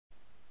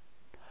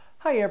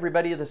Hi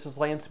everybody, this is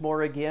Lance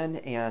Mohr again,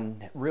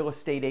 and real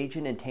estate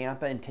agent in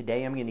Tampa, and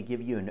today I'm going to give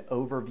you an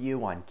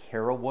overview on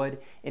Carrollwood.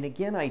 And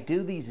again, I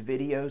do these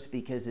videos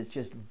because it's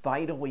just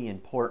vitally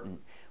important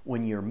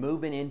when you're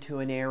moving into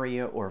an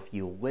area, or if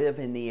you live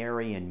in the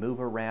area and move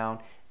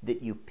around,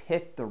 that you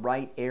pick the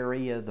right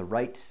area, the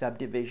right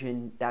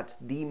subdivision. That's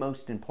the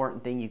most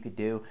important thing you could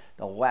do.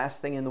 The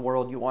last thing in the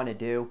world you want to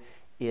do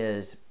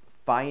is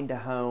find a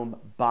home,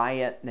 buy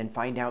it, and then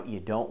find out you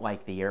don't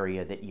like the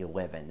area that you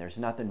live in. There's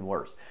nothing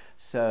worse.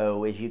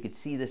 So as you can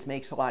see, this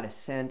makes a lot of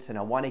sense, and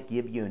I want to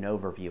give you an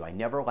overview. I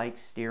never like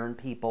steering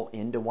people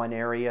into one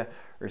area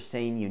or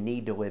saying you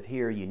need to live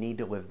here, you need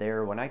to live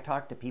there. When I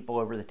talk to people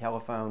over the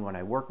telephone, when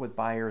I work with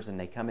buyers and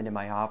they come into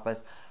my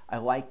office, I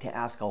like to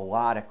ask a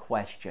lot of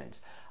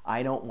questions.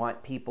 I don't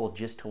want people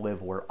just to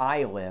live where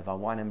I live. I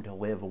want them to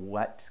live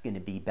what's going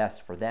to be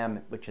best for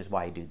them, which is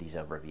why I do these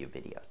overview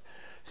videos.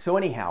 So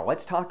anyhow,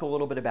 let's talk a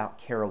little bit about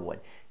Carrollwood.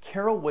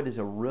 Carrollwood is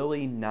a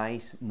really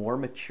nice, more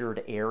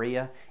matured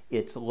area.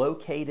 It's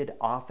located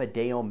off of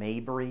Dale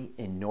Mabry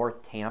in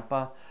North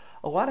Tampa.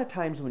 A lot of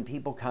times when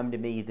people come to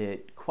me,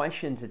 the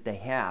questions that they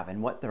have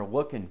and what they're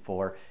looking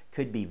for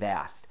could be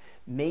vast.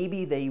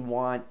 Maybe they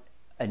want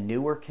a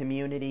newer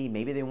community,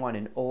 maybe they want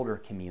an older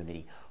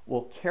community.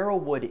 Well,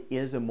 Carrollwood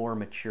is a more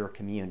mature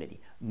community.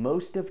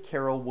 Most of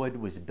Carrollwood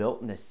was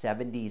built in the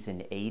 70s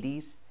and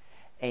 80s.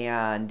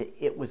 And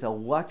it was a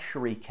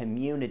luxury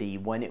community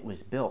when it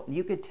was built. And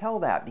you could tell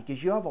that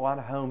because you have a lot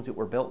of homes that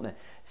were built in the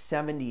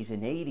 70s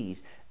and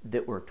 80s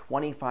that were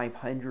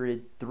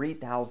 2,500,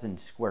 3,000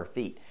 square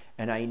feet.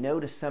 And I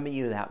know to some of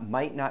you that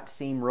might not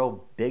seem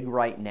real big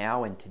right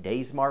now in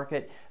today's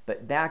market,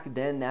 but back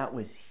then that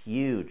was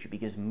huge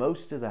because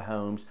most of the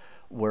homes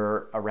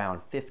were around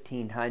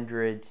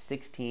 1,500,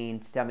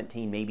 16,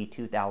 17, maybe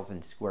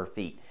 2,000 square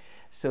feet.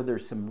 So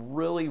there's some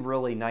really,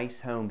 really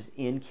nice homes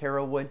in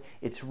Carrollwood.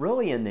 It's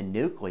really in the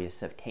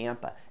nucleus of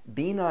Tampa.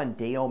 Being on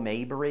Dale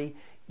Mabry,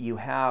 you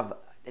have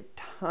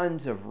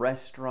tons of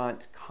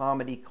restaurants,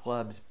 comedy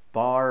clubs,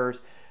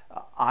 bars,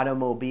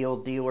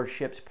 automobile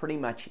dealerships, pretty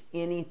much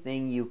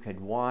anything you could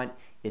want.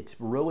 It's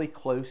really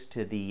close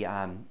to the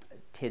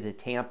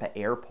Tampa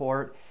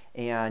airport,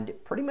 and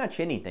pretty much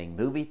anything,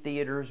 movie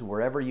theaters,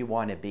 wherever you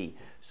want to be.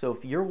 So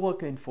if you're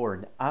looking for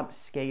an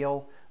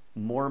upscale,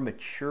 more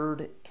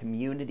matured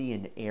community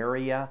and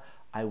area,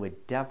 I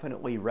would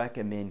definitely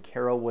recommend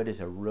Carrollwood is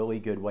a really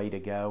good way to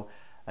go.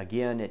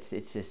 Again, it's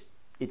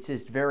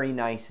just very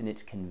nice and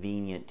it's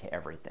convenient to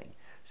everything.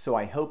 So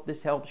I hope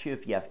this helps you.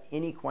 If you have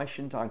any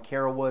questions on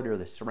Carrollwood or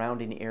the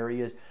surrounding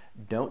areas,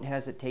 don't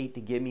hesitate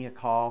to give me a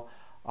call.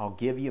 I'll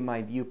give you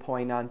my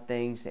viewpoint on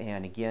things,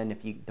 and again,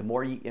 the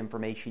more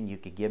information you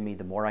could give me,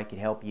 the more I could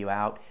help you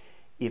out.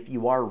 If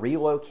you are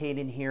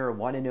relocating here or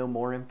want to know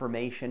more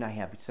information, I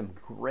have some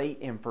great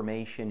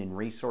information and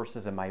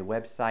resources on my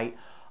website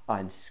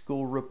on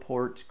school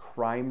reports,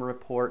 crime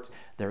reports.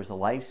 There's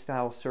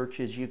lifestyle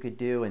searches you could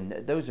do,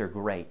 and those are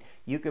great.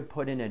 You could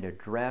put in an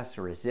address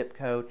or a zip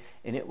code,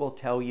 and it will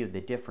tell you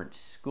the different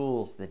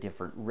schools, the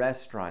different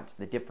restaurants,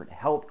 the different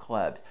health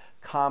clubs,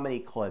 comedy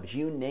clubs,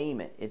 you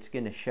name it, it's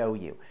going to show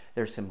you.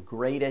 There's some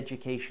great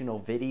educational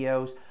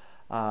videos.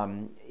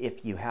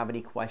 If you have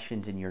any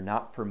questions and you're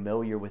not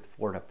familiar with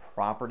Florida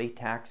property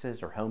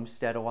taxes or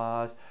homestead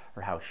laws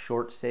or how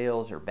short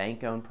sales or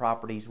bank-owned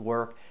properties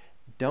work,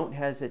 don't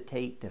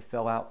hesitate to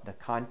fill out the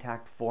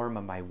contact form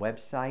on my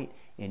website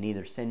and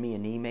either send me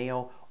an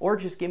email or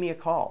just give me a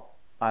call.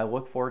 I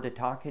look forward to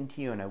talking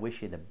to you, and I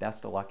wish you the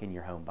best of luck in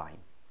your home buying.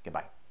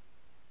 Goodbye.